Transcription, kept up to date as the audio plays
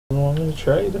Want me to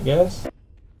trade, I guess.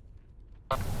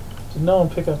 Did no one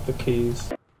pick up the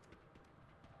keys?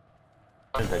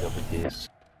 I pick up the keys.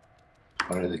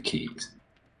 What are the keys?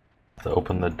 To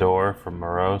open the door for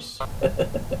Morose.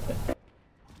 It's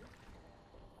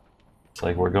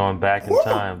like we're going back in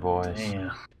time, boys.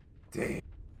 Damn. Damn.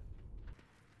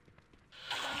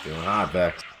 Doing hot,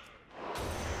 Vex.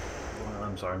 Well,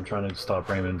 I'm sorry, I'm trying to stop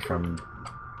Raymond from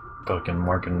fucking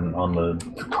marking on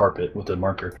the carpet with the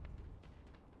marker.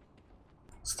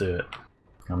 Let's do it.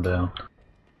 I'm down.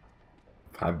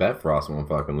 I bet Frost won't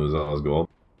fucking lose all his gold.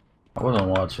 I wasn't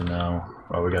watching now.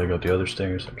 Oh, we gotta go up the other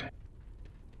stairs? Okay.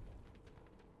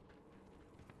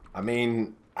 I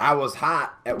mean, I was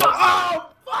hot at one.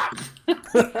 Oh, fuck!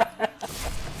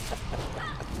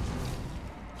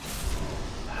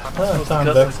 Tom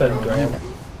Beck said Graham.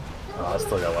 Oh, I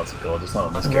still got lots of gold, just not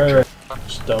on this character. Right.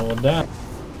 Just double down.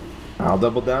 I'll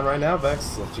double down right now,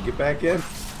 Vex. Let you get back in.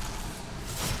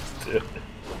 Dude.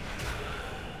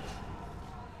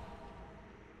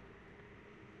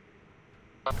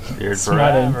 Feared It's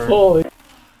not in forever. fully.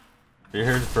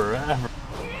 Feared forever.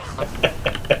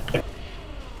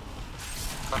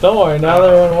 Don't worry, now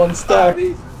they're in one stack.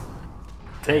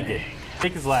 Take it.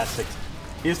 Take his last 6.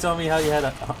 He was telling me how you had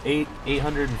a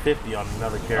 850 on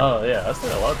another character. Oh yeah, I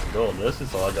still got lots of gold. That's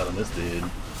just all I got on this dude.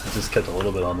 I just kept a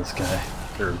little bit on this guy.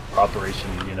 For operation,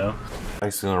 you know?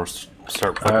 I'm just gonna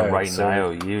start fucking writing so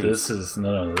IOUs. This is,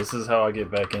 no, this is how I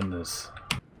get back in this.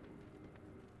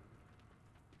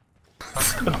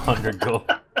 100 gold.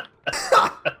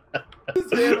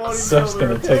 Stuff's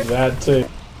gonna take that too.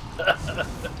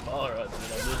 Alright,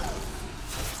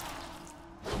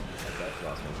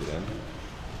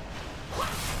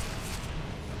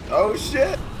 Oh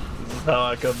shit! this is how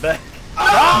I come back.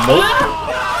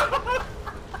 Nope.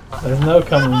 There's no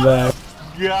coming back.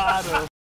 Got him.